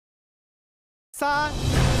3、2、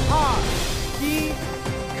1，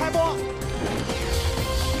开播。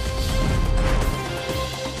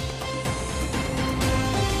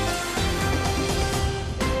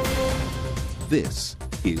 This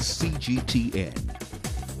is CGTN.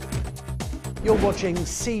 You're watching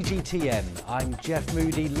CGTN. I'm Jeff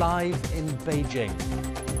Moody, live in Beijing.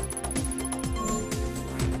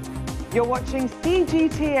 You're watching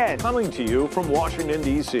CGTN. Coming to you from Washington,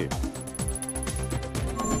 D.C.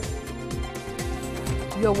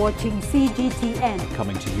 You're watching CGTN.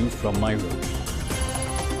 Coming to you from my room.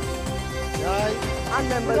 I'm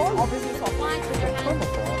members of business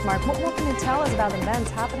Mark, what can you tell us about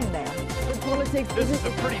events happening there? politics. This is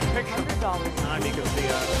a pretty picture. Time to go see a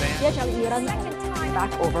band. Second time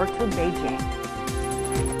back over to Beijing.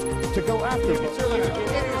 To go after them.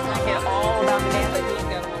 Get all about the dance.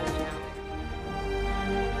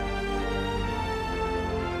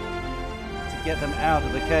 To get them out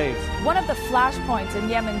of the caves. One of the flashpoints in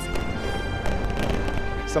Yemen's.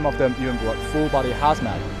 Some of them even brought full-body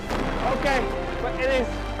hazmat. Okay, but it is.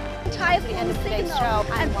 The end of today's show,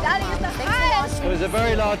 and that is the highest. There was a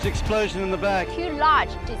very large explosion in the back. Too large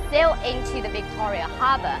to sail into the Victoria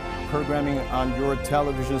Harbour. Programming on your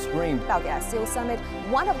television screen. About the ASEAN summit,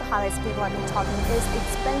 one of the highlights people have been talking is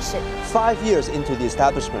expansion. 5 years into the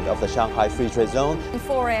establishment of the Shanghai Free Trade Zone.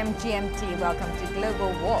 4 a.m. GMT, welcome to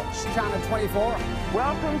Global Watch. Channel 24.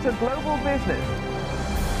 Welcome to Global Business.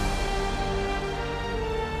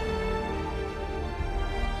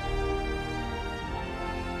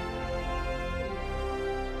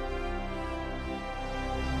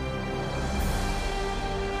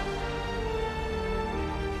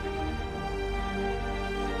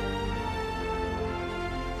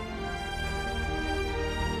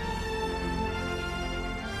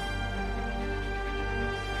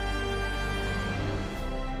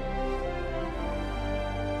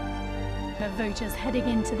 Voters heading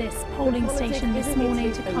into this polling station this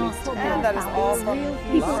morning to cast their And that is all ballots.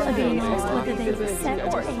 from People are being asked whether they accept a